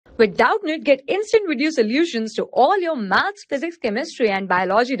With Doubtnut, get instant video solutions to all your maths, physics, chemistry, and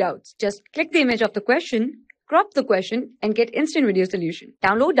biology doubts. Just click the image of the question, crop the question, and get instant video solution.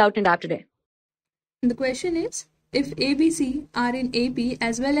 Download Doubtnut app today. The question is, if ABC are in AP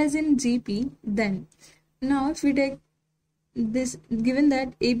as well as in GP, then. Now if we take this, given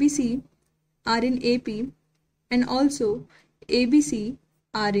that ABC are in AP and also ABC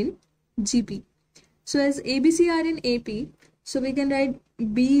are in GP. So as ABC are in AP, so we can write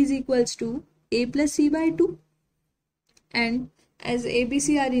B is equals to A plus C by 2. And as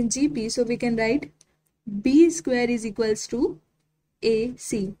ABC are in GP, so we can write B square is equals to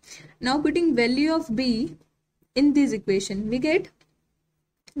AC. Now putting value of B in this equation,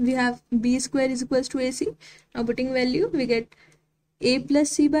 we have B square is equals to AC. Now putting value, we get A plus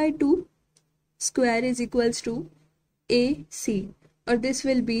C by 2 square is equals to AC, or this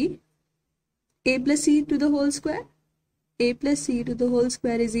will be A plus C to the whole square. A plus C to the whole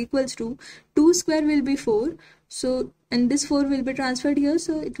square is equals to 2 square will be 4. So, and this 4 will be transferred here.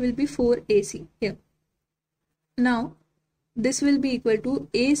 So it will be 4AC here. Now this will be equal to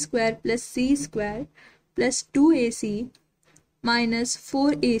A square plus C square plus 2AC minus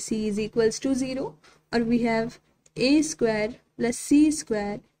 4AC is equals to 0. Or we have A square plus C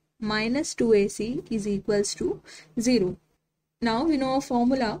square minus 2AC is equals to 0. Now we know a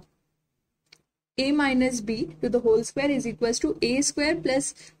formula. A minus B to the whole square is equals to A square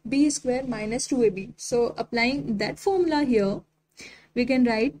plus B square minus 2AB. So applying that formula here, we can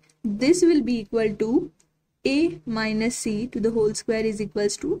write this will be equal to A minus C to the whole square is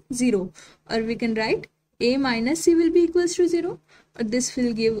equals to 0. Or we can write A minus C will be equals to 0. Or this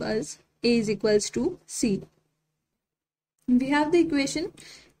will give us A is equals to C. We have the equation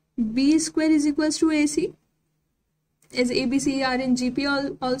B square is equals to AC, as ABC are in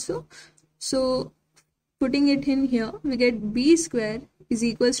GP also. So putting it in here, we get B square is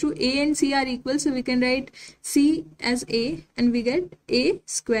equals to A and C are equal. So we can write C as A and we get A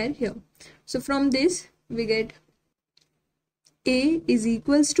square here. So from this we get A is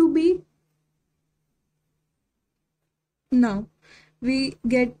equals to B. Now we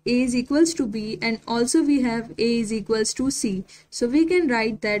get A is equals to B and also we have A is equals to C. So we can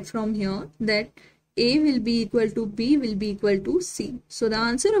write that from here that A will be equal to B will be equal to C. So the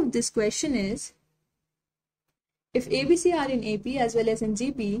answer of this question is, if ABC are in AP as well as in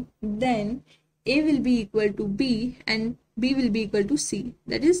GP, then A will be equal to B and B will be equal to C.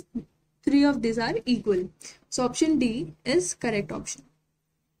 That is, three of these are equal. So option D is correct option.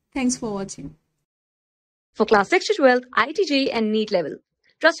 Thanks for watching. For class 6 to 12, IIT JEE and NEET level.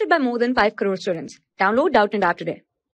 Trusted by more than 5 crore students. Download Doubtnut app today.